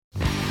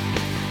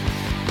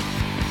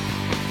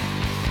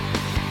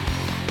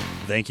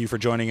Thank you for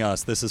joining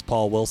us. This is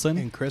Paul Wilson.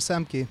 And Chris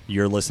Emke.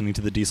 You're listening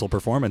to the Diesel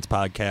Performance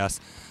Podcast.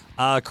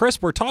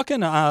 Chris, we're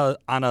talking on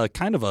a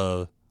kind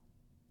of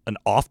an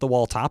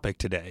off-the-wall topic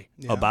today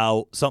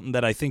about something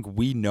that I think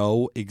we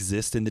know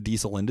exists in the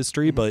diesel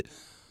industry,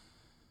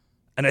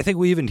 and I think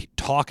we even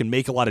talk and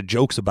make a lot of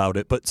jokes about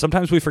it, but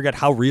sometimes we forget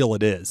how real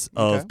it is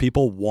of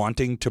people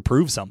wanting to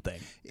prove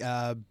something.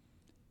 In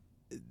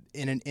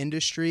an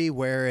industry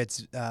where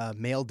it's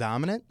male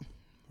dominant,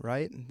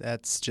 right?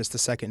 That's just a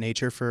second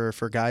nature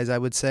for guys, I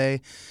would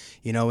say.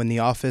 You know, in the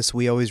office,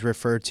 we always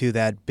refer to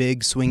that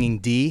big swinging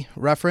D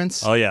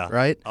reference. Oh, yeah.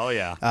 Right? Oh,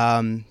 yeah.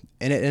 And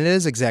it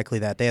is exactly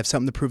that. They have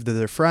something to prove to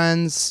their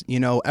friends. You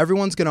know,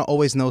 everyone's going to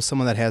always know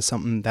someone that has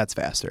something that's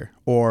faster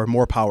or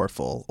more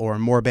powerful or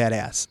more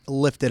badass,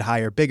 lifted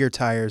higher, bigger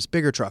tires,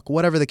 bigger truck,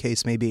 whatever the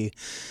case may be.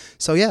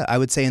 So, yeah, I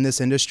would say in this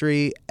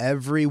industry,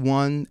 every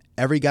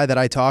guy that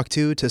I talk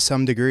to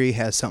some degree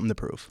has something to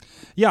prove.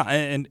 Yeah,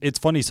 and it's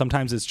funny.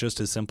 Sometimes it's just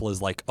as simple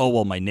as like, oh,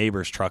 well, my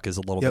neighbor's truck is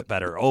a little bit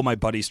better. Oh, my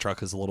buddy's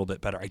truck is a little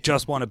bit better. I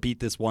just want to beat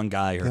this one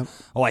guy. Or,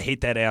 oh, I hate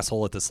that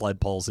asshole at the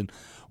sled pulls. And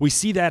we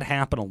see that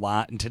happen a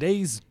lot. And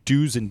today's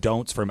do's and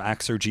don'ts from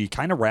Exergy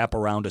kind of wrap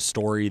around a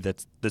story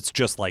that's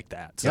just like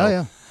that.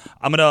 So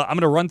I'm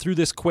gonna run through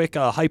this quick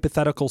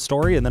hypothetical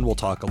story, and then we'll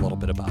talk a little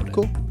bit about it.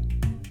 Cool.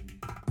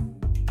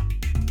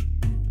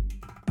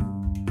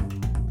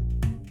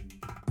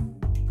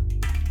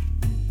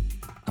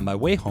 On my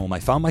way home, I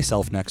found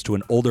myself next to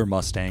an older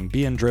Mustang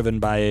being driven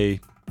by a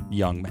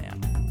young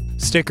man.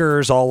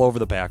 Stickers all over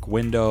the back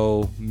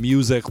window,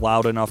 music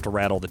loud enough to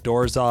rattle the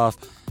doors off,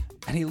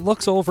 and he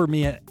looks over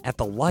me at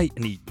the light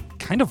and he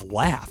kind of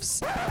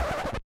laughs,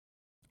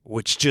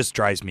 which just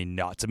drives me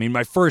nuts. I mean,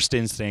 my first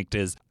instinct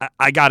is,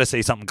 I gotta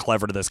say something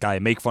clever to this guy,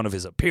 make fun of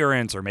his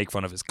appearance or make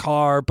fun of his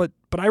car, but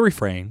I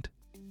refrained.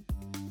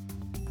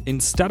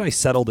 Instead, I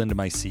settled into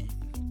my seat,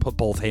 put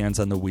both hands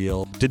on the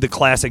wheel, did the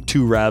classic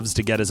 2 revs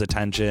to get his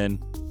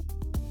attention.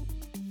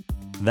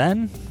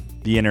 Then,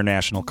 the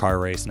international car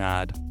race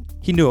nod.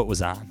 He knew it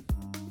was on.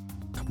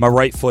 My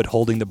right foot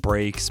holding the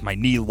brakes, my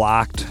knee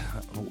locked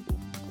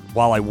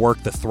while I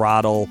worked the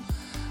throttle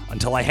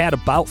until I had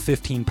about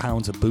 15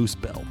 pounds of boost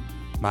built.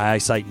 My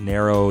eyesight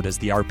narrowed as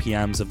the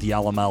RPMs of the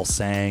LML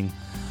sang.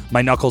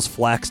 My knuckles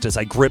flexed as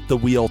I gripped the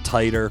wheel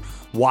tighter,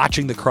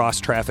 watching the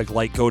cross-traffic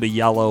light go to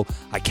yellow.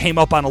 I came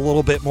up on a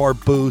little bit more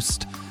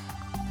boost.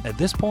 At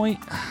this point,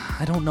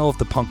 I don't know if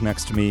the punk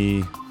next to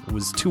me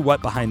was too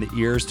wet behind the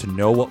ears to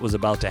know what was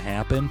about to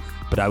happen,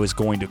 but I was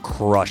going to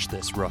crush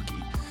this rookie.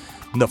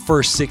 In the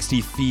first 60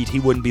 feet, he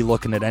wouldn't be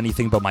looking at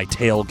anything but my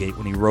tailgate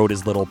when he rode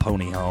his little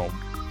pony home.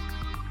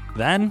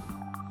 Then,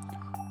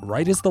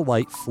 right as the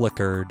light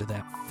flickered,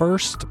 that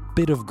first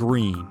bit of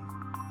green,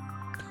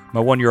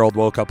 my 1-year-old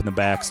woke up in the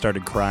back,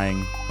 started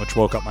crying, which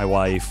woke up my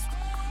wife,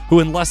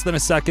 who in less than a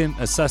second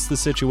assessed the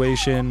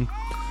situation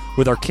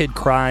with our kid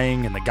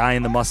crying and the guy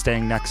in the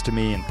Mustang next to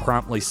me and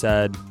promptly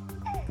said,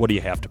 "What do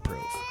you have to prove?"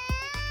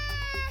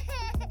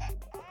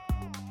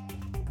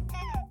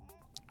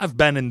 I've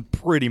been in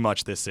pretty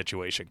much this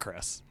situation,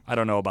 Chris. I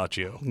don't know about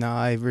you. No,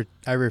 I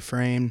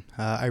refrain.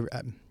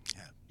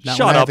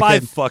 Shut up.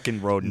 I've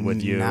fucking ridden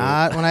with you.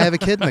 Not when I have a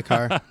kid in the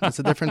car. It's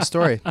a different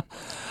story.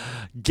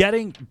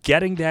 Getting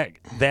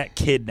that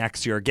kid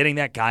next to you, or getting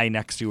that guy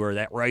next to you, or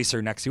that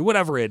racer next to you,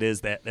 whatever it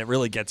is that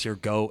really gets your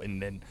goat,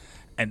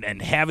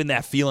 and having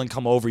that feeling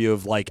come over you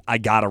of like, I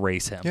gotta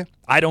race him. Yeah.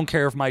 I don't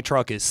care if my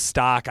truck is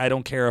stock. I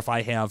don't care if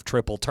I have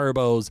triple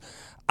turbos.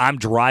 I'm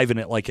driving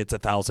it like it's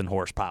 1,000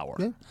 horsepower.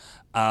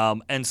 Yeah.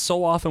 And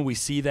so often we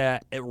see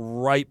that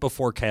right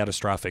before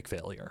catastrophic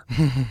failure.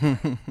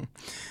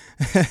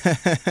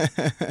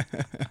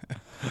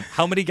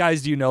 How many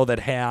guys do you know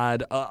that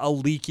had a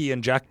leaky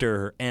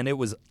injector and it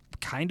was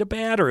kind of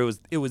bad, or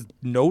it was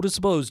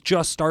noticeable, it was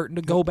just starting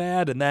to go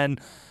bad, and then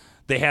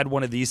they had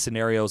one of these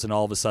scenarios and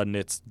all of a sudden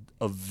it's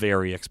a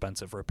very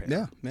expensive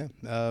repair.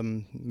 Yeah.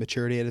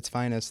 Maturity at its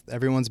finest.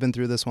 Everyone's been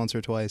through this once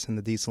or twice in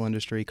the diesel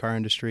industry, car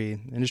industry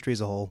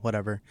as a whole,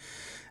 whatever.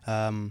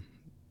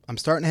 I'm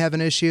starting to have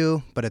an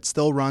issue, but it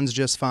still runs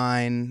just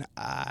fine.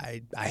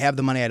 I have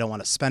the money. I don't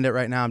want to spend it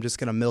right now. I'm just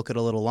going to milk it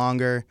a little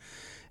longer.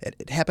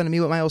 It happened to me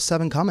with my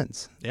 07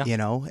 Cummins, you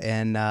know,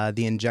 and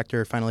the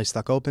injector finally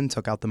stuck open,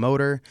 took out the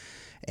motor.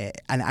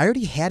 And I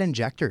already had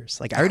injectors.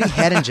 Like, I already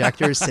had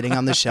injectors sitting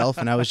on the shelf,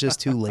 and I was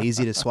just too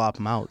lazy to swap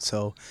them out.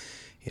 So,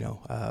 you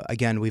know,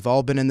 again, we've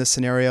all been in this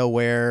scenario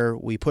where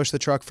we push the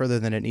truck further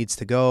than it needs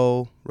to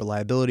go,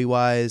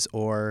 reliability-wise,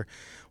 or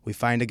we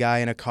find a guy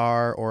in a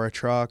car or a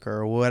truck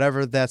or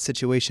whatever that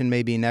situation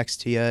may be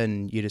next to you,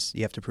 and you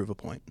have to prove a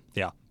point.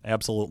 Yeah,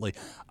 absolutely.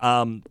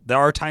 There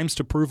are times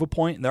to prove a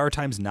point, and there are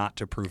times not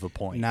to prove a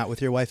point. Not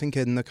with your wife and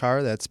kid in the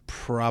car. That's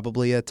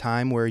probably a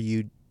time where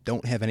you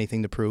don't have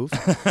anything to prove.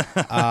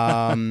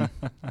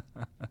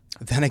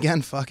 Then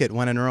again, fuck it,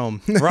 when in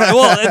Rome. Right.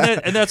 Well,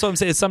 and that's what I'm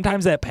saying.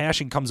 Sometimes that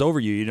passion comes over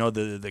you. You know,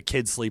 the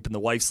kid's sleeping, the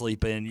wife's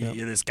sleeping. Yep.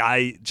 This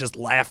guy just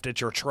laughed at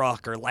your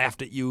truck or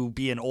laughed at you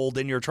being old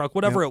in your truck,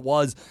 whatever it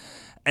was.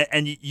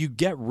 And you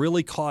get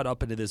really caught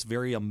up into this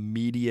very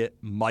immediate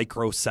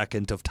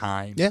microsecond of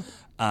time. Yeah.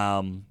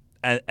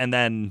 and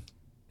then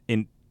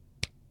in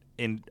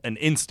an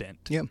instant,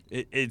 Yeah.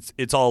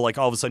 it's all like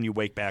all of a sudden you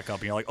wake back up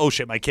and you're like, oh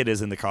shit, my kid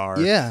is in the car.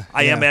 Yeah,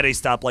 I am at a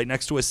stoplight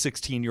next to a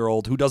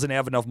 16-year-old who doesn't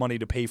have enough money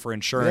to pay for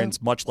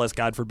insurance, much less,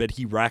 God forbid,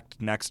 he wrecked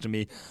next to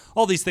me.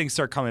 All these things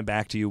start coming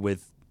back to you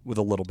with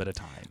a little bit of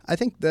time. I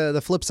think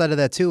the flip side of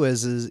that too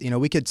is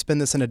we could spin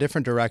this in a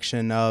different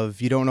direction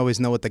of you don't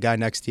always know what the guy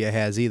next to you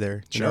has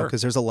either. Sure.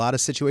 Because there's a lot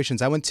of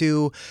situations. I went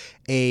to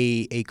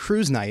a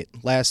cruise night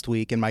last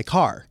week in my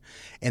car,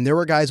 and there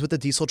were guys with the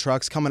diesel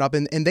trucks coming up,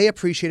 and they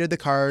appreciated the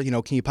car.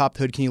 Can you pop the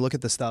hood? Can you look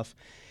at the stuff?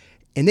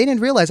 And they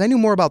didn't realize I knew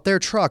more about their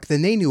truck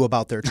than they knew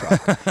about their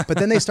truck. But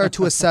then they start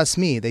to assess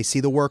me. They see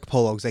the work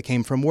polos that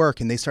came from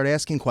work, and they start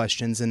asking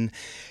questions. And,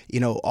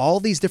 all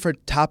these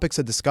different topics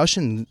of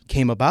discussion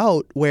came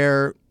about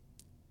where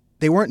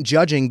they weren't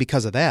judging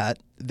because of that.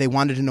 They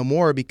wanted to know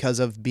more because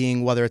of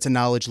being, whether it's a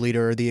knowledge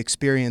leader or the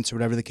experience or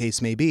whatever the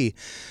case may be.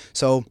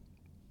 So,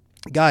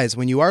 guys,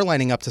 when you are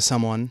lining up to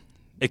someone,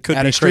 it could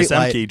be Chris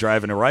Emke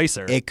driving a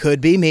Ricer. It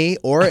could be me.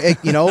 Or,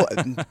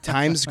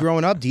 times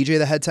growing up, DJ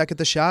the head tech at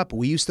the shop,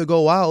 we used to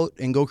go out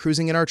and go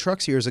cruising in our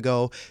trucks years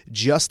ago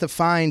just to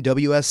find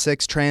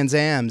WS6 Trans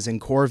Ams and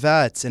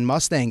Corvettes and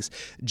Mustangs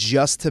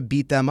just to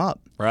beat them up.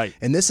 Right.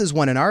 And this is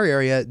when in our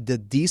area, the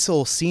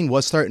diesel scene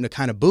was starting to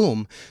kind of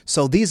boom.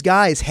 So these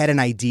guys had an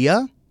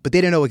idea, but they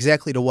didn't know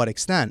exactly to what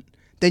extent.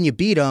 Then you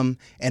beat them,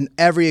 and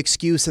every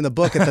excuse in the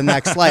book at the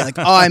next light, like,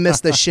 oh, I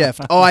missed the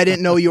shift. Oh, I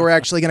didn't know you were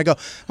actually going to go.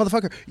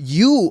 Motherfucker,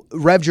 you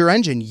revved your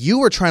engine. You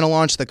were trying to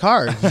launch the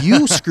car.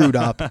 You screwed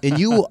up, and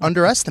you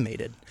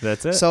underestimated.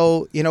 That's it.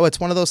 So, it's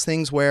one of those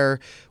things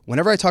where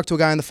whenever I talk to a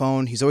guy on the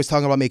phone, he's always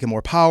talking about making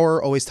more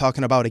power, always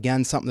talking about,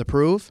 again, something to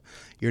prove.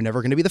 You're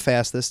never going to be the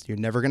fastest. You're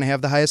never going to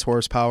have the highest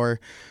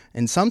horsepower.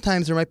 And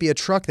sometimes there might be a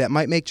truck that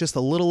might make just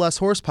a little less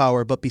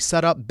horsepower, but be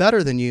set up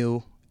better than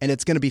you, and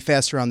it's going to be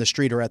faster on the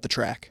street or at the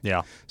track.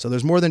 Yeah. So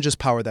there's more than just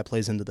power that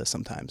plays into this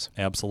sometimes.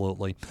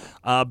 Absolutely.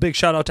 Big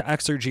shout out to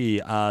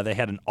Exergy. They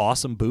had an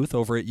awesome booth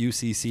over at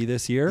UCC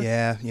this year.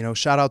 Yeah.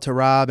 Shout out to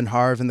Rob and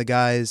Harv and the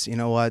guys. You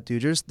know what,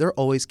 dude? They're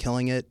always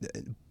killing it.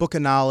 Book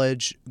of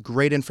knowledge,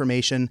 great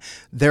information.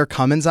 Their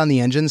Cummins on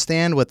the engine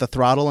stand with the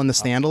throttle and the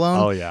standalone.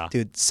 Oh, yeah.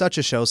 Dude, such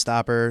a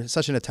showstopper,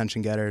 such an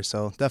attention getter.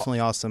 So definitely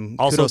awesome.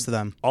 Kudos to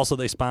them. Also,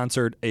 they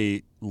sponsored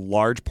a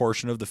large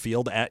portion of the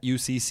field at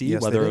UCC,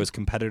 yes, whether it was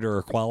competitor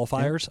or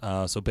qualifiers.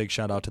 Yeah. So big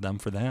shout out to them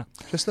for that.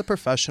 Just the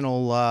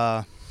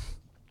professional,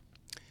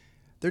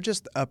 they're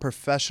just a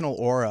professional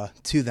aura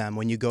to them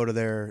when you go to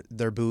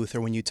their booth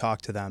or when you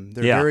talk to them.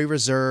 They're very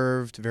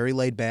reserved, very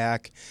laid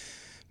back,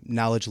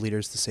 knowledge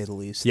leaders to say the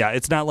least. Yeah,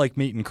 it's not like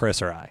meeting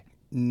Chris or I.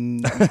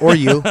 Or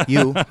you,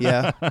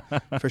 yeah,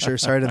 for sure.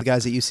 Sorry to the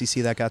guys at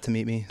UCC that got to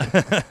meet me.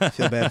 I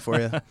feel bad for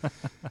you.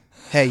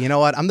 Hey, you know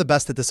what? I'm the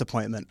best at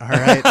disappointment, all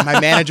right? My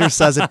manager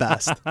says it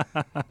best.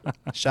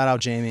 Shout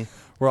out, Jamie.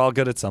 We're all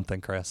good at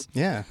something, Chris.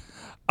 Yeah.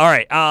 All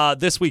right,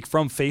 this week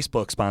from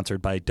Facebook,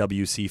 sponsored by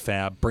WC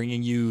Fab,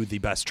 bringing you the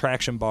best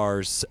traction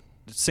bars,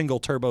 single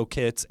turbo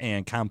kits,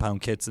 and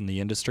compound kits in the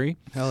industry.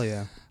 Hell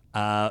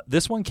yeah.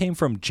 This one came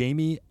from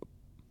Jamie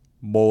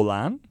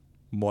Moylan?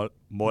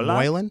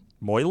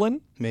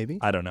 Maybe.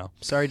 I don't know.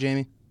 Sorry,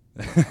 Jamie.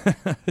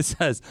 It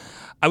says,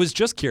 I was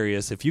just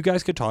curious if you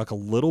guys could talk a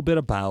little bit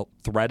about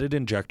threaded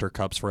injector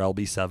cups for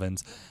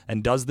LB7s,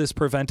 and does this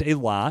prevent a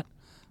lot,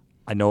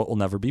 I know it will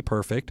never be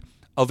perfect,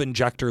 of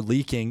injector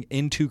leaking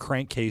into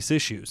crankcase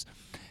issues?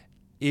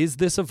 Is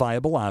this a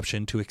viable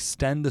option to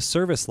extend the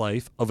service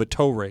life of a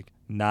tow rig,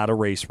 not a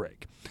race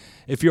rig?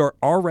 If you're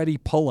already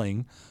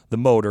pulling the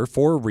motor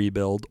for a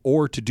rebuild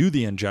or to do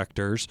the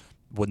injectors,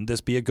 wouldn't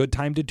this be a good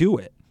time to do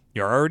it?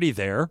 You're already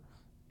there.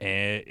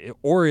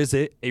 Or is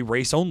it a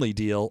race-only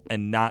deal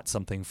and not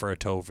something for a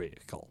tow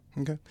vehicle?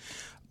 Okay.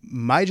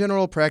 My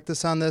general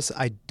practice on this,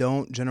 I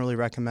don't generally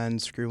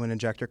recommend screw-in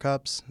injector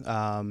cups.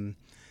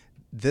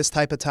 This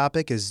type of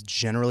topic is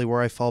generally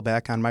where I fall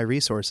back on my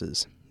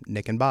resources,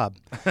 Nick and Bob.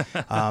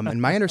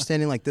 And my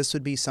understanding, this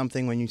would be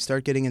something when you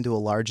start getting into a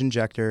large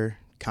injector,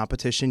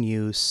 competition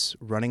use,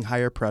 running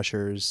higher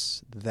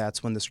pressures,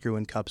 that's when the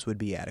screw-in cups would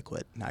be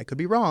adequate. Now, I could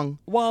be wrong.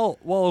 Well,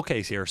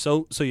 okay, here.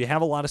 So you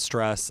have a lot of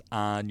stress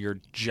on your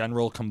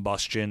general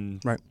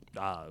combustion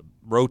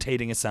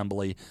rotating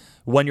assembly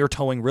when you're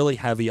towing really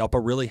heavy up a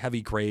really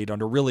heavy grade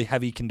under really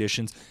heavy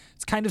conditions.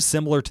 It's kind of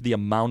similar to the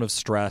amount of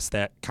stress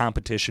that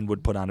competition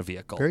would put on a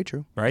vehicle. Very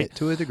true. Right?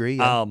 To a degree,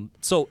 yeah.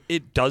 So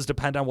it does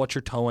depend on what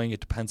you're towing. It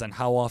depends on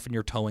how often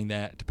you're towing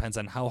that. It depends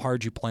on how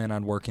hard you plan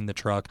on working the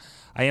truck.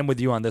 I am with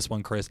you on this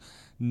one, Chris.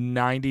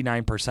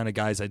 99% of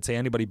guys, I'd say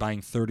anybody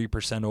buying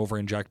 30% over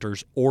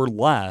injectors or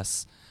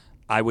less,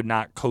 I would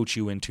not coach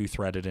you into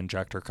threaded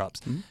injector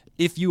cups. Mm-hmm.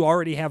 If you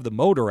already have the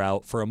motor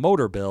out for a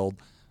motor build,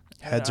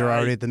 heads are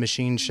already at the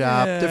machine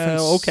shop. Yeah,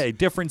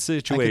 different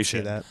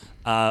situation. I can see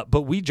that.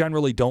 But we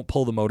generally don't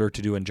pull the motor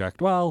to do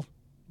inject. Well,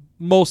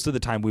 most of the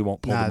time we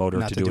won't pull the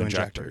motor to do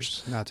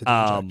injectors. Not to do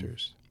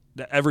injectors.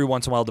 every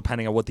once in a while,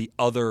 depending on what the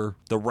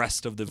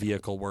rest of the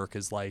vehicle work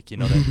is like,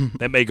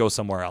 that may go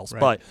somewhere else.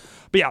 Right.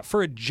 But yeah,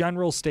 for a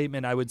general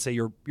statement, I would say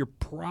you're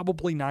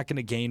probably not going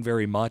to gain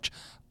very much.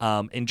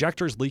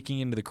 Injectors leaking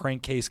into the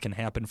crankcase can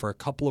happen for a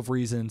couple of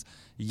reasons.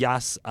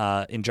 Yes,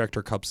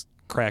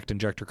 cracked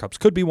injector cups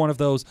could be one of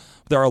those.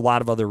 There are a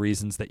lot of other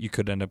reasons that you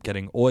could end up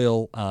getting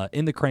oil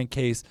in the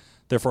crankcase.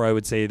 Therefore, I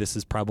would say this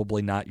is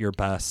probably not your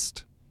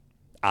best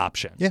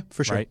option. Yeah,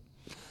 for sure. Right?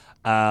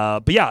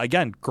 But yeah,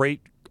 again,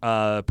 great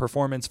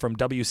performance from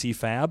WC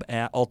Fab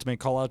at Ultimate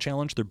Callout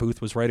Challenge. Their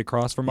booth was right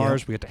across from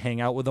ours. We got to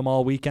hang out with them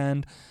all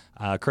weekend.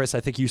 Chris,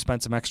 I think you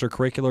spent some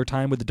extracurricular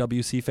time with the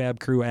WC Fab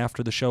crew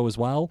after the show as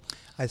well.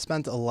 I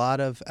spent a lot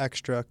of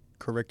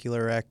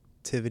extracurricular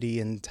activity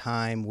and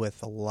time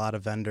with a lot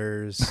of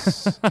vendors.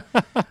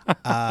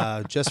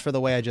 Just for the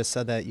way I just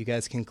said that, you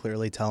guys can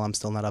clearly tell I'm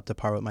still not up to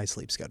par with my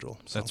sleep schedule.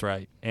 So. That's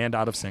right. And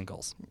out of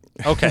singles.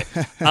 Okay.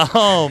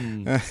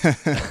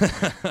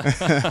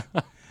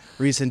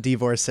 Recent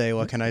divorcee,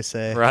 what can I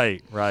say?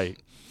 Right.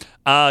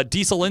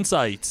 Diesel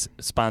Insights,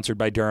 sponsored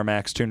by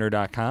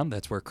DuramaxTuner.com.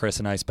 That's where Chris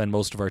and I spend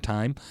most of our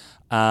time.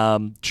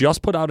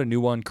 Just put out a new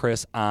one,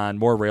 Chris, on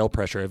more rail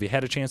pressure. Have you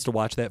had a chance to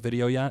watch that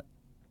video yet?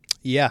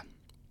 Yeah.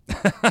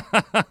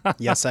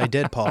 Yes, I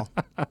did, Paul.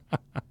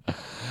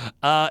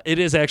 It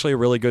is actually a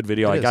really good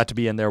video. I got to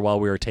be in there while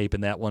we were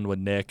taping that one with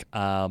Nick.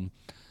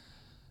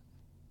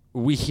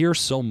 We hear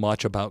so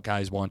much about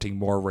guys wanting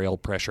more rail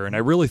pressure, and I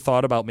really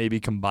thought about maybe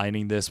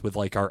combining this with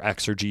like our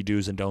Exergy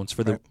do's and don'ts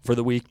for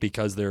the week,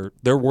 because there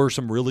were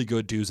some really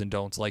good do's and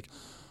don'ts. Like,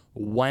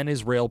 when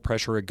is rail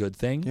pressure a good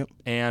thing,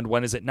 and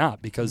when is it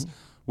not? Because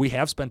we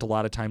have spent a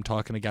lot of time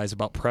talking to guys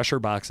about pressure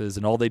boxes,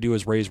 and all they do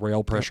is raise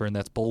rail pressure, and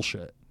that's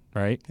bullshit,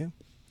 right? Yeah.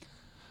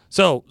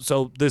 So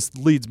this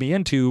leads me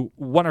into,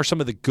 what are some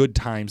of the good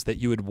times that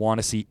you would want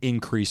to see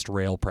increased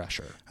rail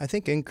pressure? I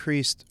think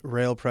increased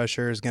rail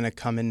pressure is going to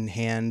come in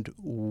hand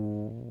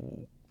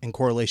in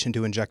correlation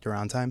to injector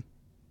on time.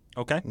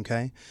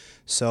 Okay.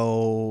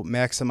 So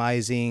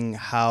maximizing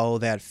how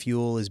that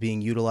fuel is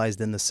being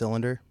utilized in the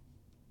cylinder.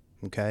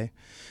 Okay.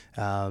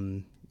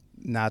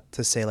 Not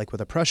to say like with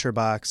a pressure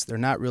box, they're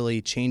not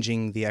really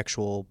changing the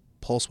actual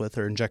pulse width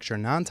or injector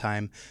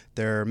non-time.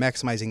 They're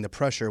maximizing the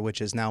pressure,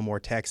 which is now more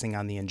taxing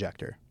on the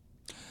injector.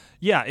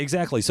 Yeah,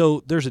 exactly.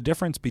 So there's a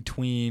difference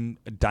between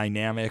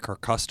dynamic or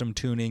custom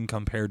tuning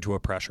compared to a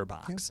pressure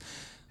box.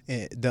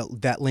 Yeah.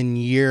 That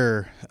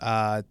linear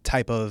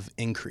type of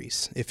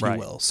increase, if you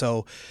will.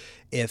 So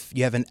if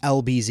you have an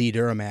LBZ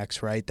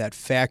Duramax, right, that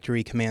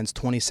factory commands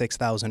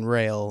 26,000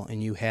 rail,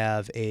 and you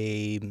have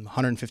a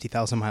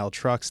 150,000 mile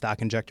truck,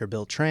 stock injector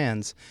built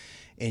trans,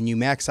 and you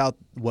max out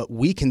what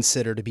we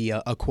consider to be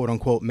a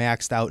quote-unquote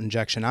maxed out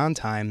injection on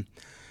time,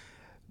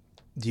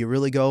 do you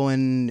really go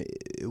in,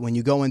 when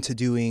you go into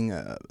doing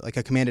like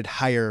a commanded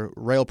higher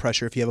rail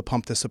pressure, if you have a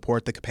pump to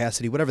support the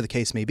capacity, whatever the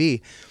case may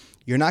be,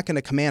 you're not going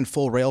to command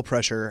full rail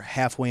pressure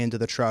halfway into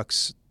the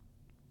truck's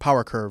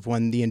power curve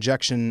when the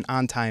injection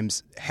on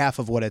time's half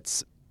of what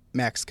its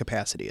max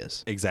capacity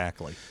is.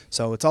 Exactly.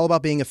 So it's all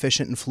about being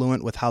efficient and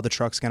fluent with how the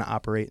truck's going to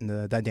operate and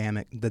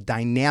the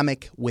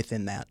dynamic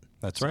within that.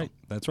 That's right.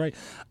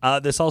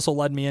 This also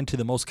led me into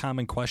the most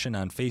common question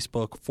on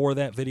Facebook for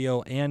that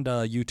video and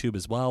YouTube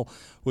as well,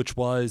 which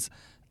was,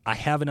 I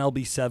have an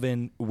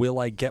LB7. Will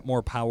I get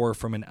more power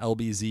from an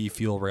LBZ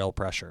fuel rail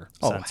pressure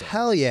sensor? Oh,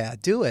 hell yeah.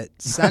 Do it.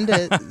 Send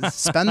it.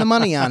 Spend the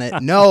money on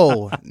it.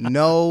 No.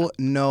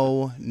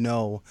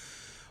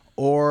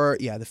 Or,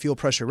 the fuel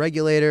pressure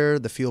regulator,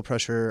 the fuel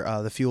pressure,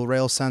 the fuel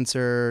rail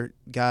sensor,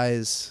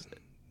 guys.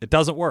 It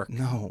doesn't work.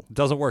 No. It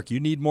doesn't work. You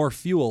need more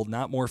fuel,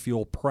 not more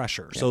fuel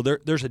pressure. Yeah. So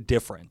there's a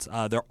difference.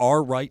 There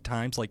are right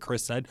times, like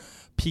Chris said,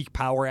 peak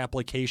power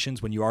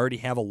applications when you already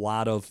have a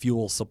lot of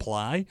fuel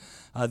supply.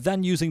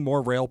 Then using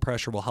more rail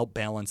pressure will help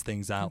balance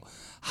things out.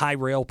 High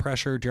rail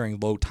pressure during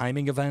low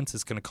timing events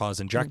is going to cause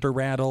injector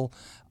rattle.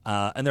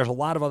 And there's a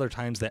lot of other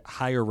times that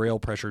higher rail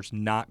pressure is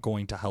not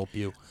going to help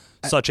you,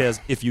 such as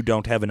if you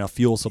don't have enough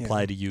fuel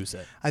supply to use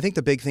it. I think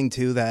the big thing,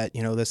 too, that,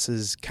 this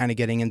is kind of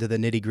getting into the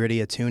nitty-gritty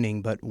of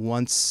tuning, but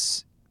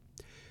once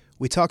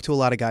we talk to a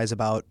lot of guys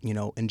about,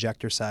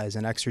 injector size,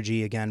 and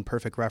Exergy, again,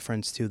 perfect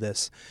reference to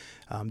this.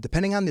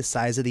 Depending on the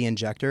size of the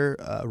injector,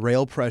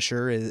 rail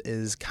pressure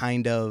is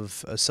kind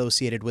of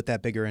associated with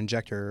that bigger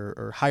injector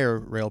or higher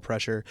rail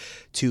pressure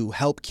to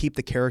help keep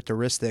the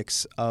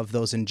characteristics of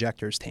those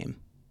injectors tame.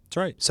 That's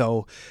right.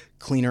 So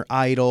cleaner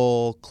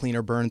idle,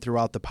 cleaner burn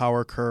throughout the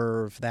power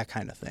curve, that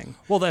kind of thing.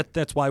 Well,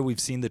 that's why we've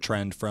seen the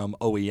trend from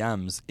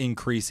OEMs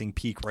increasing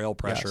peak rail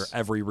pressure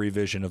every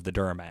revision of the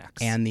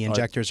Duramax. And the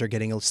injectors are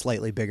getting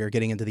slightly bigger,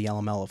 getting into the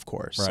LML, of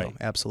course. Right. So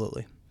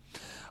absolutely.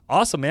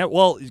 Awesome, man.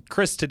 Well,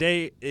 Chris,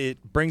 today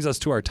it brings us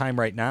to our time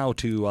right now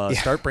to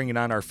start bringing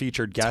on our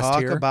featured guest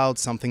here. Talk about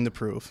something to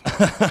prove,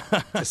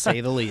 to say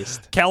the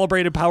least.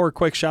 Calibrated Power,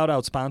 quick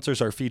shout-out, sponsors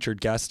our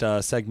featured guest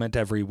segment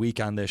every week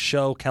on this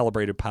show.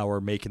 Calibrated Power,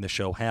 making the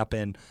show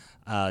happen.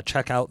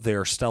 Check out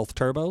their Stealth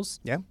Turbos.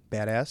 Yeah,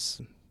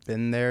 badass.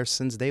 been there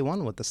since day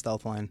one with the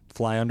Stealth line.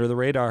 Fly under the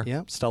radar.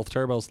 Yep. Stealth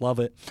turbos, love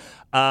it.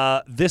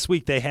 This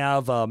week they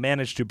have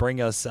managed to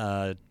bring us.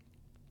 Well,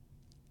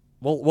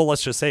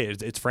 let's just say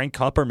it's Frank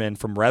Kupperman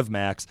from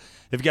RevMax.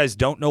 If you guys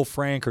don't know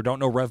Frank or don't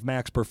know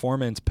RevMax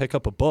Performance, pick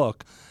up a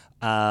book.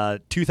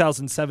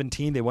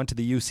 2017, they went to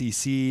the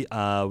UCC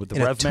with the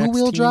RevMax team.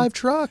 Two-wheel drive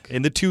truck.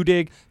 In the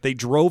 2-dig. They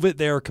drove it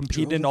there,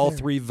 competed in all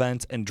 3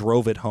 events, and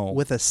drove it home.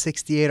 With a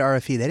 68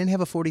 RFE. They didn't have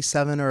a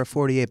 47 or a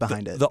 48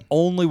 behind it. The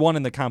only one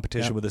in the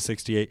competition with a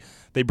 68.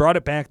 They brought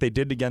it back. They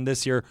did it again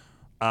this year.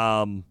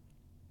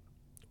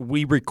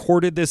 We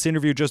recorded this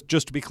interview,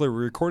 just to be clear,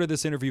 we recorded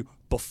this interview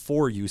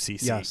before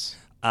UCC. Yes.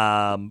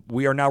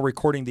 We are now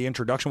recording the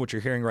introduction, which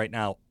you're hearing right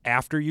now,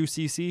 after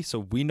UCC, so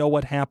we know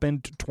what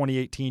happened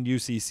 2018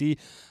 UCC.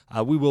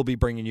 We will be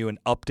bringing you an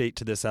update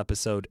to this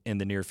episode in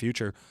the near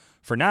future.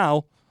 For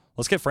now,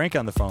 let's get Frank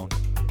on the phone.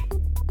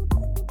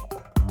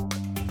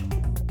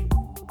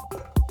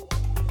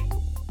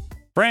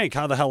 Frank,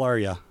 how the hell are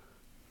you?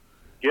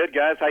 Good,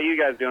 guys. How you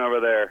guys doing over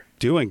there?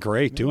 Doing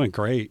great, doing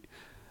great.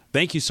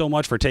 Thank you so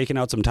much for taking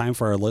out some time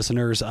for our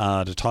listeners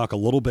to talk a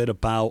little bit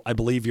about, I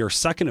believe, your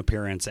second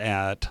appearance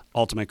at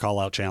Ultimate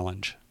Callout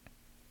Challenge.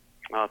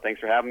 Thanks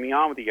for having me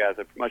on with you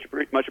guys.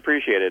 Much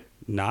appreciated.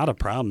 Not a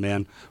problem,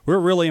 man. We're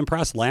really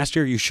impressed. Last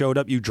year you showed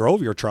up, you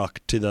drove your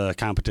truck to the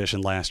competition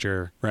last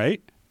year,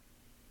 right?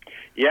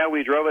 Yeah,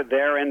 we drove it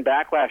there and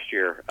back last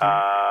year.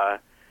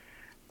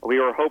 We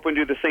were hoping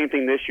to do the same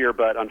thing this year,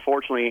 but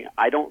unfortunately,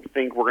 I don't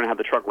think we're going to have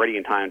the truck ready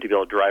in time to be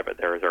able to drive it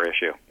there is our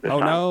issue this time.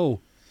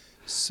 No.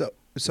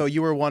 So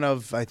you were one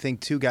of, I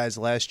think, 2 guys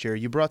last year.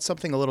 You brought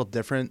something a little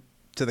different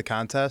to the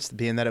contest,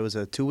 being that it was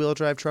a 2-wheel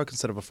drive truck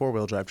instead of a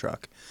 4-wheel drive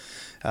truck.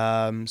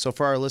 So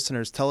for our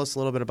listeners, tell us a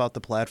little bit about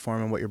the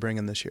platform and what you're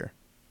bringing this year.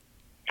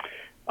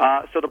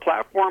 So the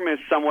platform is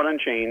somewhat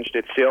unchanged.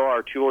 It's still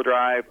our 2-wheel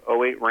drive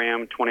 08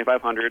 Ram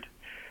 2500.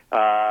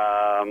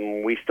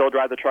 We still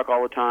drive the truck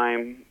all the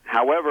time.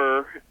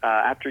 However,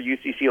 after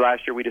UCC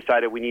last year, we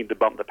decided we needed to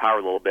bump the power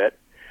a little bit.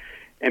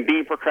 And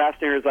being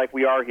procrastinators like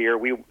we are here,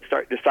 we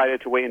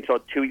decided to wait until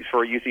 2 weeks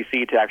for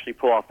UCC to actually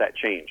pull off that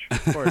change.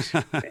 Of course.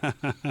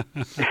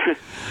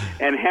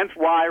 And hence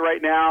why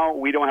right now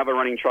we don't have a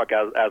running truck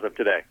as of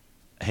today.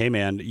 Hey,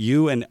 man,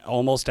 you and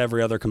almost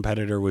every other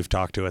competitor we've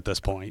talked to at this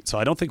point. So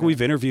I don't think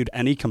we've interviewed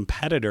any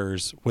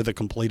competitors with a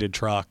completed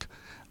truck.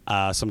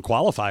 Some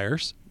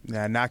qualifiers.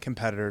 Yeah, not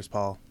competitors,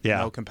 Paul. Yeah.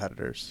 No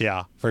competitors.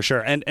 Yeah, for sure.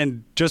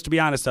 And just to be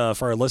honest,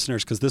 for our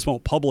listeners, because this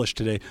won't publish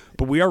today,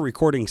 but we are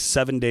recording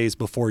 7 days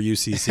before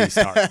UCC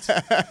starts.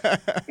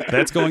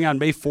 That's going on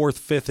May 4th,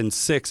 5th, and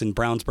 6th in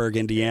Brownsburg,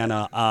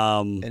 Indiana.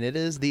 And it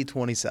is the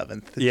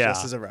 27th,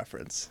 just as a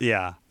reference.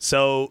 Yeah.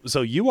 So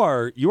you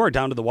are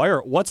down to the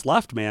wire. What's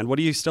left, man? What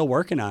are you still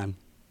working on?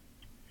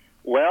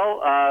 Well,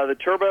 the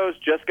turbos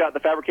the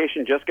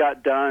fabrication just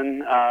got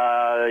done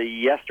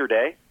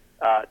yesterday.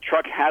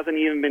 Truck hasn't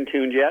even been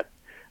tuned yet,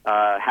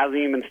 hasn't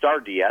even been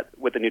started yet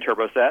with the new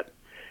turbo set,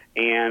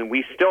 and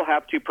we still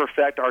have to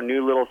perfect our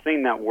new little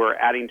thing that we're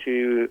adding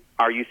to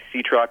our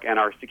UCC truck and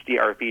our 60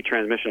 RFE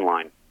transmission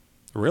line.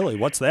 Really?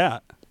 What's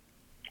that?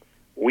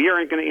 We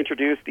are going to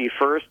introduce the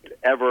first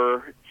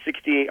ever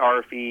 68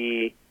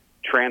 RFE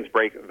trans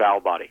brake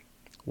valve body.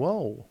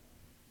 Whoa,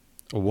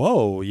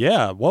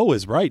 yeah, whoa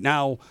is right.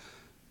 Now,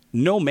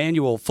 no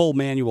full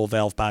manual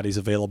valve bodies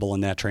available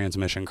in that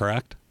transmission,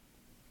 correct?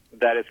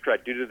 That is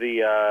correct. Due to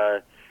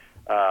the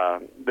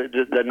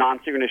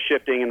non-synchronous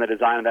shifting and the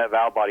design of that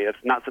valve body,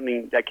 that's not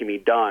something that can be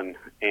done.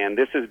 And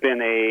this has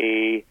been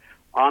a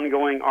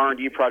ongoing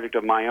R&D project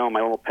of my own,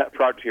 my little pet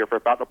project here for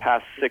about the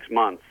past 6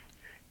 months.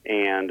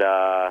 And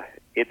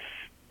it's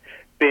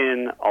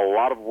been a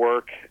lot of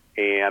work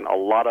and a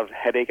lot of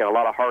headache and a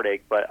lot of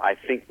heartache, but I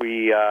think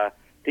we've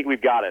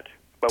got it.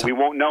 But we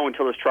won't know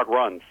until this truck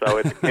runs. So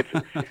it's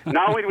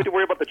not only do we have to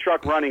worry about the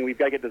truck running, we've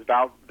got to get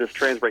this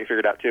trans brake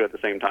figured out too at the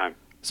same time.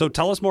 So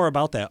tell us more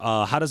about that.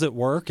 How does it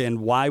work,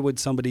 and why would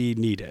somebody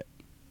need it?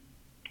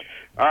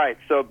 All right.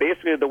 So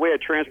basically, the way a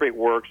trans brake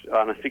works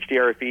on a 60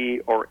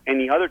 RFE or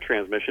any other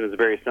transmission is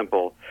very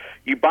simple.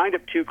 You bind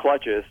up 2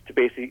 clutches to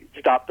basically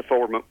stop the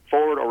forward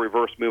or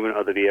reverse movement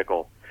of the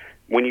vehicle.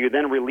 When you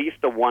then release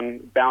the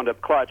one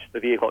bound-up clutch,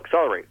 the vehicle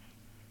accelerates.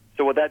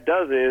 So what that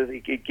does is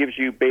it gives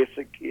you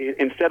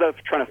instead of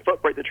trying to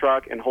foot brake the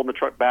truck and holding the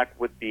truck back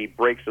with the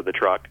brakes of the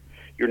truck,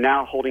 you're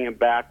now holding it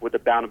back with the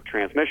bound-up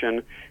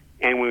transmission.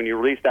 And when you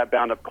release that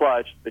bound-up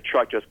clutch, the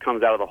truck just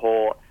comes out of the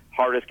hole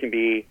hard as can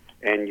be,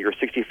 and your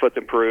 60 foot's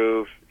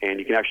improve, and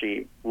you can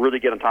actually really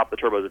get on top of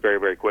the turbos very,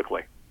 very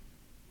quickly.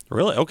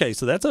 Really? Okay,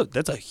 so that's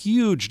a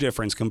huge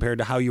difference compared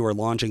to how you were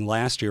launching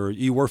last year.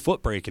 You were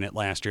foot braking it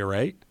last year,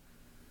 right?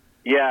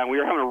 Yeah, and we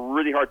were having a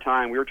really hard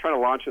time. We were trying to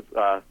launch with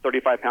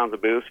 35 pounds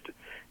of boost,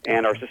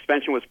 and our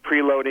suspension was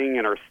preloading,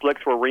 and our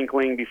slicks were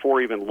wrinkling before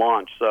we even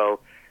launched. So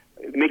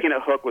making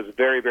it hook was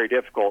very, very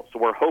difficult. So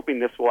we're hoping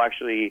this will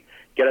actually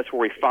get us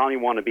where we finally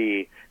want to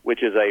be,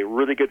 which is a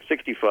really good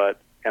 60-foot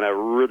and a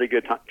really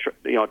good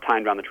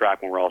time down the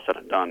track when we're all said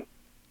and done.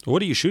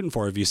 What are you shooting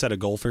for? Have you set a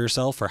goal for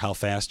yourself for how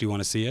fast you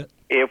want to see it?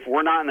 If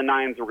we're not in the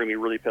 9s, we're going to be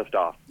really pissed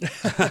off. And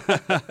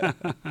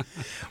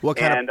 60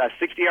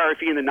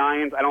 RFE in the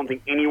 9s, I don't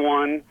think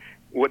anyone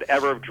would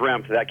ever have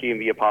dreamt that can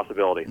be a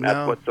possibility.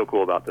 That's what's so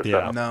cool about this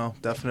setup. No,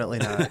 definitely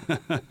not.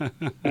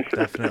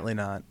 Definitely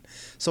not.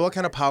 So what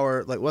kind of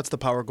power, like what's the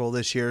power goal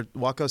this year?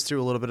 Walk us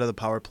through a little bit of the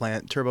power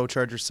plant,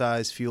 turbocharger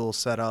size, fuel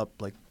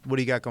setup. Like, what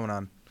do you got going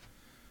on?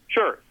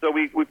 Sure. So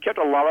we've kept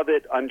a lot of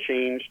it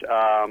unchanged.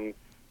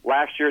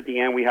 Last year at the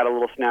end, we had a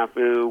little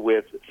snafu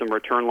with some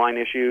return line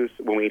issues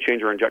when we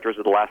changed our injectors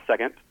at the last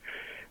second,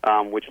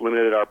 which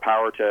limited our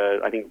power to,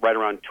 I think, right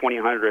around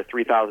 2,000 or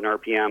 3,000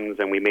 RPMs,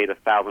 and we made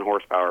 1,000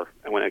 horsepower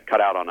when it cut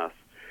out on us.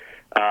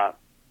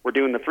 We're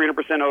doing the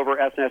 300% over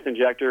S&S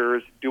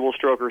injectors, dual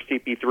stroker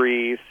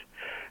CP3s,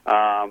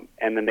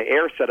 and then the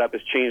air setup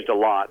has changed a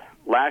lot.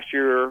 Last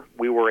year,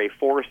 we were a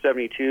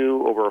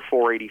 472 over a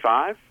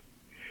 485,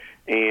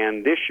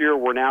 and this year,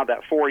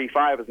 that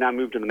 485 has now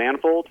moved to the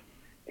manifold,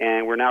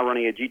 and we're now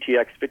running a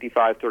GTX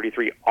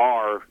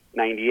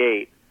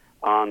 5533R98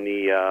 on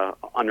the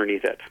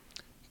underneath it.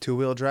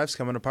 Two-wheel drive's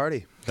coming to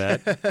party. Yeah,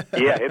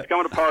 it's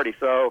coming to party.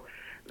 So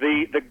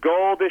the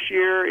goal this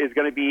year is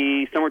going to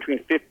be somewhere between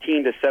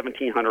 1,500 to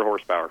 1,700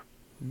 horsepower.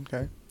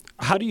 Okay.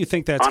 How do you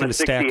think that's going to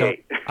stack up?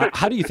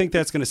 How do you think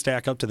that's going to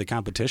stack up to the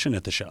competition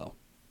at the show?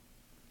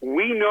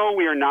 We know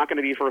we are not going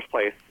to be first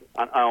place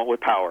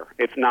with power.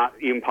 It's not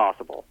even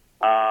possible.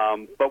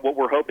 But what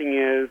we're hoping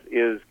is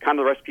kind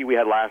of the recipe we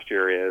had last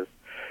year is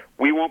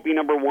we won't be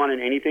number one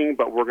in anything,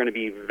 but we're going to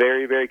be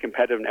very, very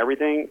competitive in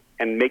everything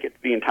and make it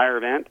the entire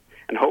event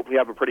and hopefully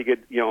have a pretty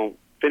good,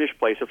 finish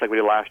place just like we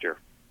did last year.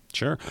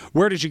 Sure.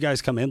 Where did you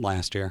guys come in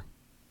last year?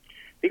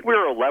 I think we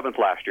were 11th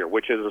last year,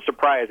 which is a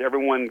surprise.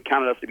 Everyone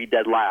counted us to be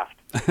dead last.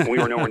 And we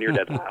were nowhere near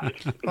dead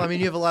last. Well, I mean,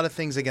 you have a lot of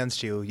things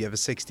against you. You have a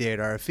 68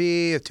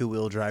 RFE, a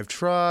two-wheel drive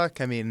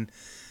truck. I mean,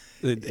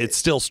 it's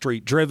still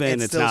street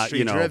driven. It's not,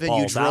 driven.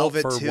 balls out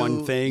for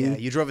one thing. Yeah,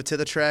 you drove it to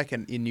the track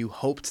and you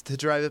hoped to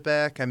drive it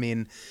back. I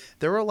mean,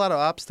 there were a lot of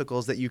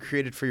obstacles that you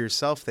created for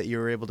yourself that you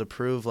were able to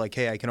prove, like,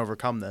 hey, I can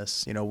overcome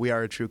this. We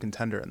are a true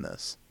contender in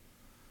this.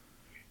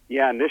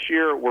 Yeah, and this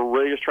year we're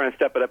really just trying to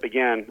step it up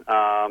again.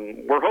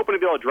 We're hoping to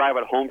be able to drive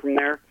it home from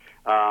there.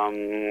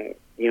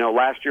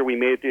 Last year we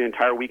made it the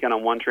entire weekend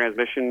on one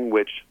transmission,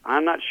 which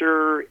I'm not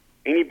sure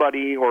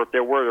anybody, or if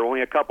there were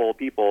only a couple of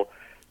people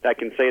that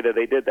can say that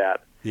they did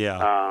that.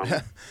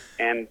 Yeah.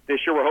 And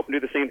this year we're hoping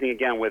to do the same thing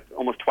again with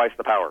almost twice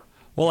the power.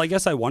 Well, I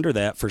guess I wonder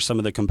that for some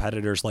of the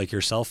competitors like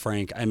yourself,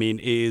 Frank. I mean,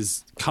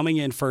 is coming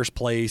in first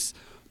place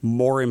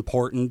more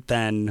important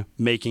than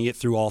making it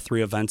through all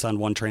three events on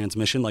one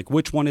transmission? Like,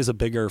 which one is a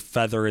bigger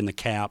feather in the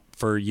cap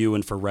for you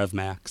and for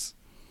RevMax?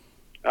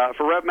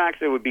 For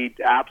RevMax, it would be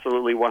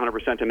absolutely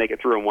 100% to make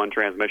it through in one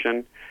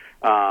transmission.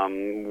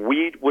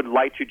 We would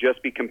like to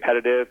just be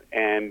competitive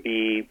and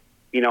be,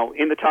 in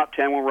the top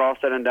 10 when we're all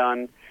said and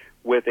done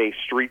with a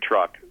street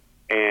truck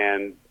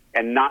and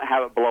not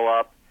have it blow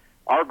up.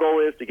 Our goal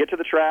is to get to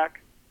the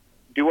track,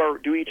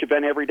 do each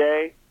event every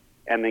day,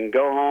 and then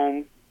go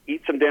home,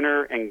 eat some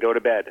dinner, and go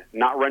to bed.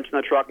 Not wrench in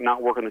the truck,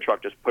 not work in the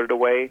truck. Just put it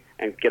away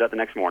and get up the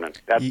next morning.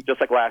 That's just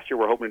like last year.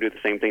 We're hoping to do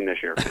the same thing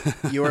this year.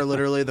 You are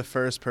literally the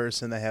first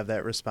person to have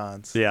that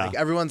response. Yeah. Like,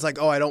 everyone's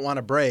like, oh, I don't want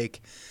to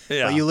break.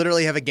 Yeah. But you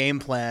literally have a game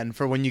plan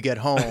for when you get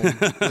home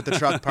with the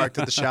truck parked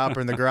at the shop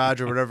or in the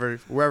garage or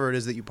wherever it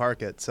is that you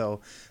park it.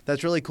 So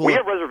that's really cool. We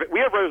have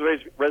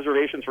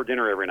reservations for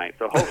dinner every night,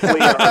 so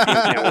hopefully our game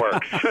plan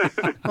works.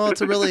 Well,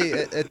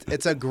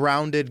 it's a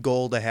grounded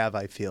goal to have,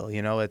 I feel.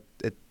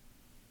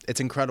 It's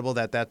incredible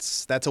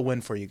that's a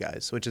win for you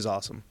guys, which is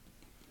awesome.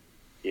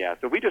 Yeah,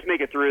 so we just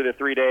make it through the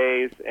 3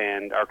 days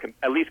and are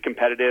at least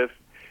competitive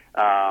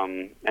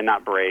and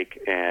not break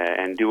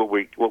and do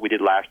what we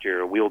did last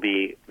year. We'll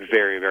be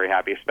very, very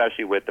happy,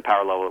 especially with the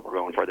power level that we're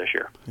going for this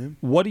year.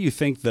 What do you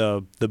think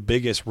the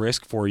biggest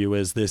risk for you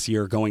is this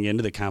year going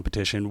into the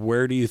competition?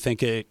 Where do you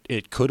think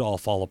it could all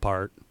fall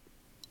apart?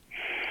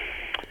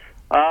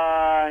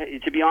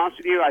 To be honest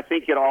with you, I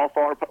think it all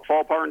fall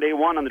apart on day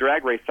one on the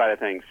drag race side of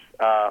things.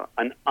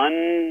 An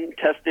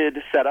untested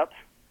setup,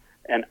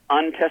 an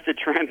untested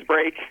trans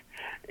brake,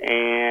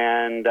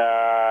 and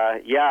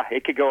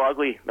it could go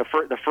ugly.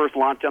 The first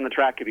launch down the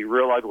track could be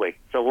real ugly.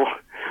 So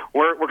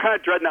we're kind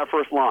of dreading that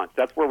first launch.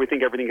 That's where we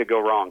think everything could go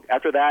wrong.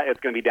 After that, it's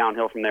going to be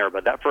downhill from there.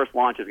 But that first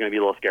launch is going to be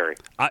a little scary.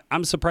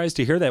 I'm surprised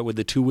to hear that with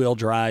the two-wheel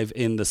drive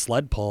in the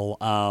sled pull.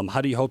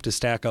 How do you hope to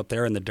stack up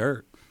there in the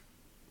dirt?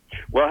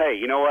 Well, hey,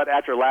 you know what?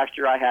 After last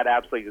year, I had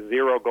absolutely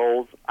zero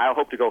goals. I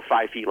hope to go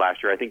 5 feet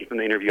last year. I think from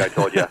the interview I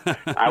told you.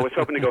 I was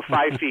hoping to go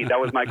 5 feet. That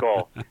was my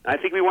goal. And I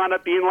think we wound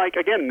up being,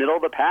 middle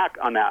of the pack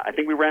on that. I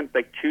think we ran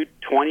 2:20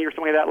 or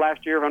something like that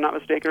last year, if I'm not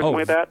mistaken, or something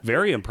like that.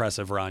 Very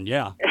impressive run,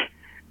 yeah.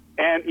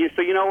 And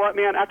so you know what,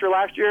 man? After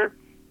last year,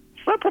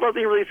 sled pull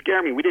doesn't really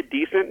scare me. We did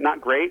decent,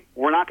 not great.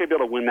 We're not going to be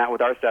able to win that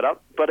with our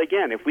setup. But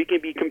again, if we can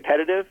be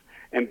competitive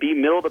and be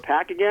middle of the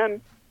pack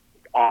again,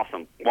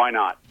 awesome. Why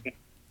not?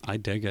 I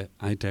dig it.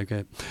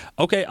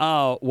 Okay,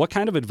 what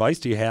kind of advice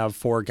do you have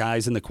for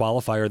guys in the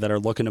qualifier that are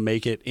looking to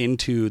make it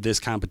into this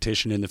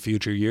competition in the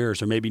future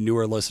years, or maybe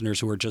newer listeners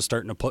who are just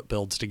starting to put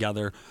builds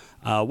together?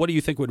 What do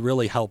you think would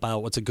really help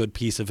out? What's a good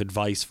piece of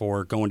advice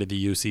for going to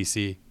the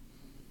UCC?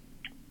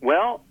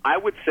 Well, I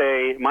would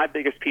say my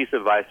biggest piece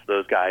of advice to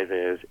those guys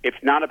is it's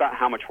not about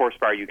how much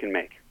horsepower you can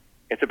make.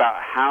 It's about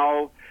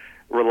how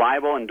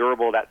reliable and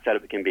durable that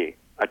setup can be.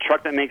 A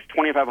truck that makes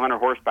 2,500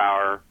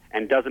 horsepower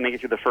and doesn't make it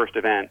through the first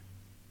event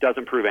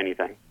doesn't prove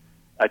anything.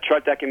 A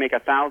truck that can make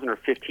 1,000 or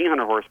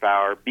 1,500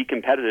 horsepower, be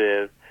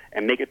competitive,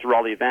 and make it through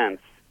all the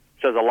events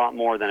says a lot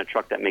more than a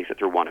truck that makes it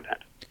through one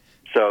event.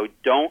 So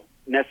don't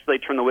necessarily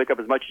turn the wick up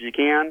as much as you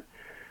can.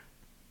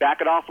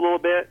 Back it off a little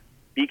bit,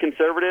 be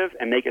conservative,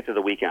 and make it to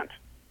the weekend.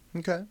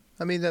 Okay.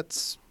 I mean,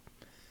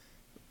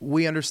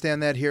 we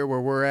understand that here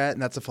where we're at,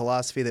 and that's a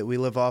philosophy that we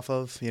live off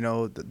of,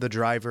 the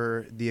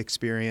driver, the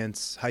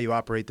experience, how you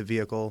operate the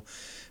vehicle.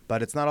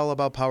 But it's not all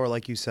about power,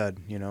 like you said,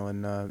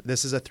 and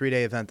this is a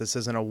 3-day event. This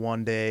isn't a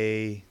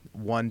 1-day,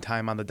 one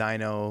time on the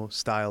dyno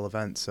style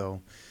event.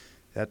 So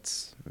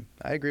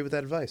I agree with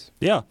that advice.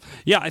 Yeah,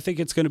 I think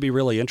it's going to be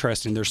really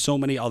interesting. There's so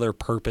many other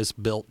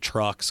purpose-built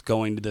trucks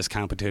going to this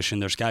competition.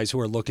 There's guys who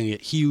are looking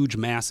at huge,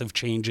 massive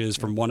changes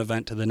from one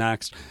event to the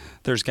next.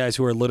 There's guys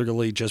who are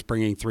literally just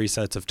bringing 3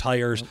 sets of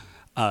tires.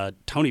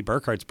 Tony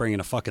Burkhardt's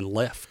bringing a fucking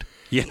lift,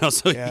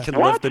 so he can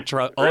lift the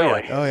truck.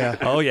 Really?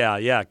 Oh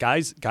yeah.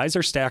 Guys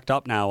are stacked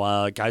up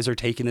now. Guys are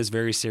taking this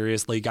very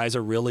seriously. Guys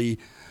are really,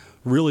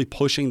 really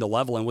pushing the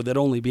level. And with it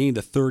only being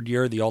the 3rd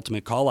year of the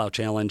Ultimate Call-Out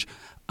Challenge,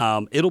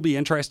 it'll be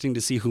interesting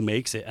to see who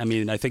makes it. I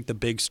mean, I think the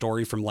big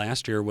story from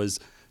last year was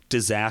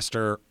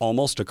disaster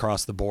almost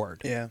across the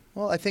board. Yeah.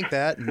 Well, I think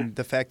that and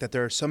the fact that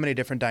there are so many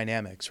different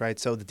dynamics, right?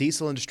 So the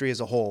diesel industry as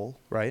a whole,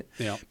 right?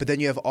 Yeah. But then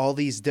you have all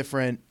these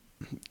different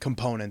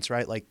components,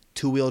 right? Like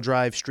 2-wheel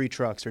drive street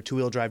trucks or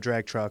 2-wheel drive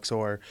drag trucks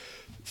or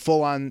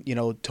full on,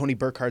 Tony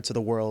Burkhardts of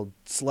the world,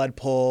 sled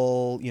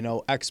pull,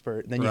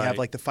 expert. And then you have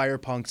like the Fire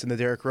Punks and the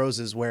Derek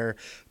Roses where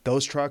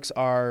those trucks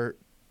are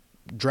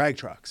drag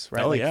trucks,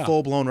 right?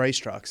 Full-blown race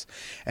trucks.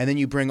 And then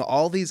you bring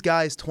all these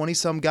guys,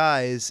 20-some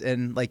guys,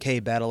 and like,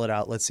 hey, battle it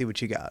out. Let's see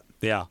what you got.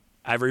 Yeah.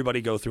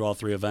 Everybody go through all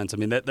 3 events. I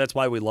mean, that's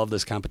why we love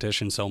this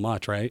competition so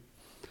much, right?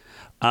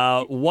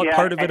 What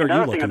part of it are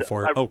you looking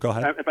for? Go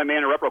ahead. If I may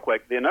interrupt real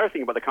quick, another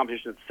thing about the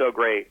competition that's so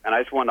great, and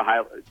I just wanted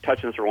to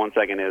touch on this for 1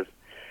 second, is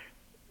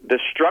the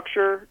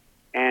structure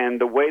and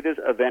the way this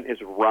event is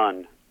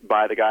run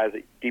by the guys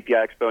at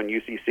DPI Expo and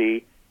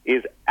UCC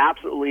is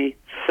absolutely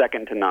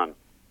second to none.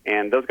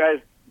 And those guys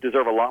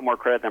deserve a lot more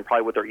credit than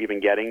probably what they're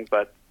even getting.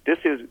 But this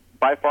is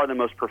by far the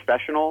most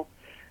professional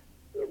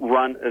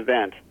run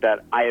event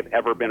that I have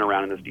ever been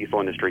around in this diesel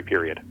industry,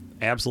 period.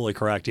 Absolutely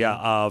correct.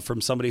 Yeah. From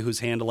somebody who's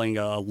handling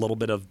a little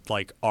bit of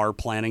like our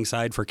planning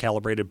side for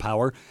Calibrated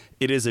Power,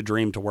 it is a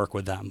dream to work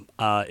with them.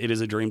 It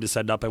is a dream to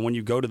set up. And when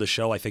you go to the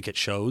show, I think it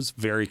shows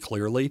very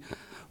clearly.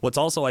 What's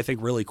also, I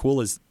think, really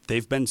cool is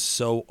they've been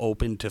so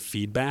open to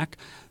feedback.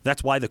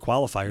 That's why the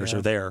qualifiers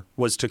are there,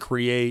 was to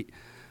create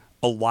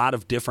a lot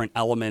of different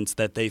elements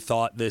that they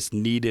thought this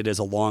needed as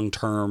a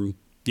long-term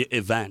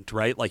event,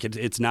 right? Like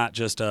it's not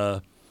just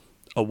a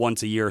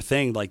once-a-year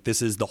thing. Like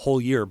this is the whole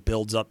year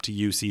builds up to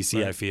UCC,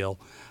 right. I feel.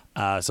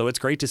 So it's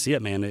great to see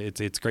it, man.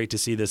 It's great to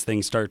see this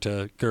thing start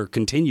to or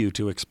continue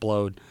to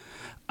explode.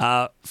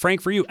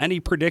 Frank, for you, any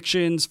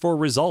predictions for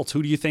results?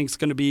 Who do you think is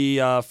going to be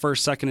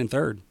first, second, and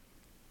third?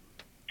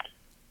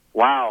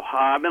 Wow,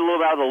 I've been a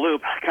little out of the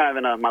loop, kind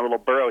of in my little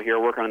burrow here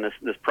working on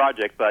this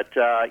project. But,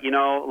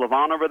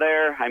 Levon over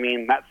there, I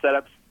mean, that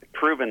setup's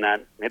proven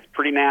that it's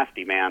pretty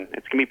nasty, man.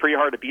 It's going to be pretty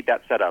hard to beat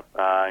that setup.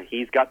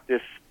 He's got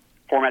this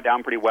format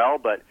down pretty well.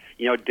 But,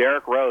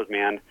 Derek Rose,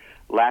 man,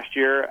 last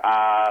year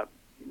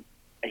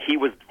he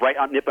was right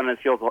on nipping on his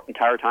heels the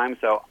entire time.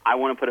 So I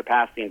want to put it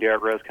past seeing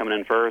Derek Rose coming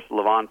in first,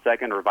 Levon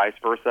second, or vice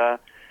versa.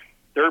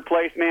 Third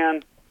place,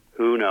 man,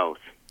 who knows?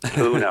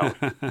 Who knows?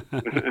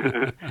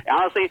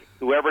 Honestly,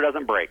 whoever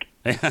doesn't break.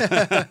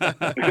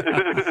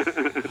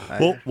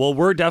 Well,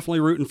 we're definitely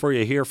rooting for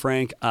you here,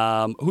 Frank.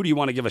 Who do you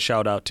want to give a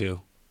shout-out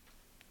to?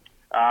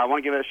 I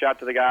want to give a shout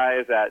to the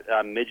guys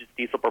at Midgets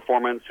Diesel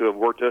Performance who have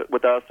worked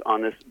with us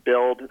on this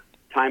build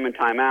time and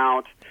time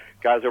out,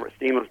 guys over at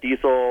Stainless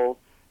Diesel,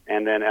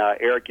 and then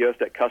Eric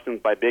Yost at Customs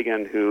by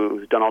Biggin,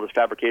 who's done all this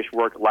fabrication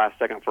work last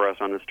second for us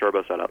on this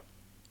turbo setup.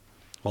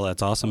 Well,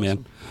 that's awesome,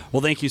 man.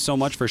 Well, thank you so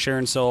much for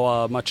sharing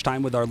so much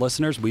time with our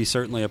listeners. We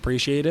certainly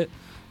appreciate it.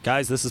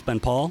 Guys, this has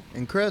been Paul.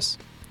 And Chris.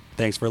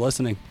 Thanks for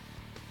listening.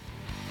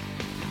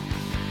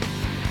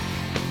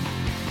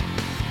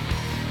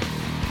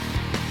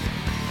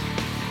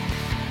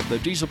 The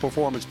Diesel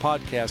Performance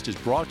Podcast is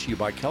brought to you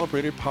by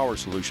Calibrated Power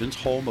Solutions,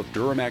 home of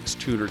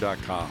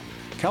DuramaxTuner.com.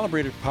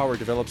 Calibrated Power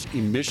develops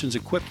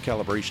emissions-equipped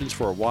calibrations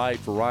for a wide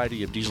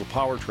variety of diesel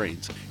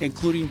powertrains,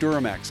 including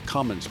Duramax,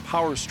 Cummins,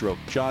 Power Stroke,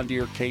 John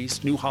Deere,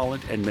 Case, New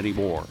Holland, and many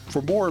more.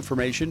 For more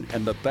information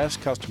and the best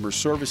customer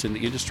service in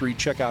the industry,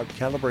 check out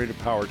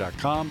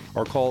calibratedpower.com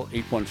or call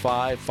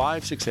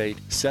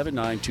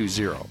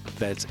 815-568-7920.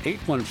 That's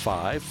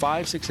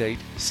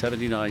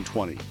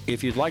 815-568-7920.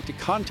 If you'd like to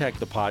contact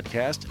the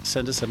podcast,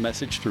 send us a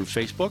message through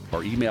Facebook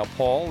or email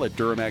Paul at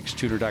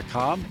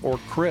DuramaxTuner.com or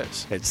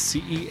Chris at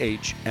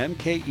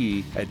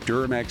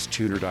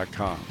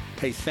CEHMKE@DuramaxTuner.com.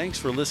 Hey, thanks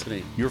for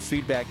listening. Your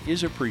feedback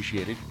is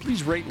appreciated.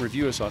 Please rate and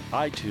review us on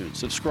iTunes,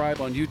 subscribe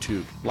on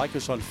YouTube, like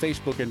us on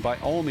Facebook, and by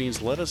all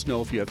means, let us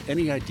know if you have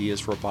any ideas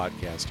for a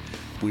podcast.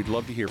 We'd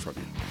love to hear from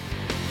you.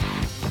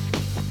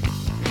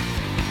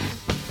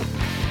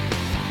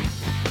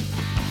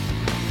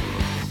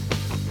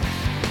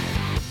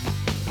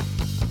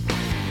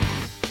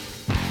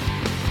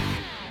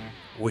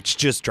 Which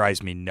just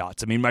drives me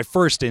nuts. I mean, my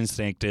first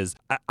instinct is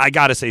I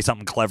got to say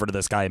something clever to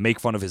this guy and make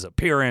fun of his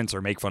appearance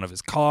or make fun of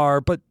his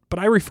car, but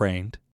I refrained.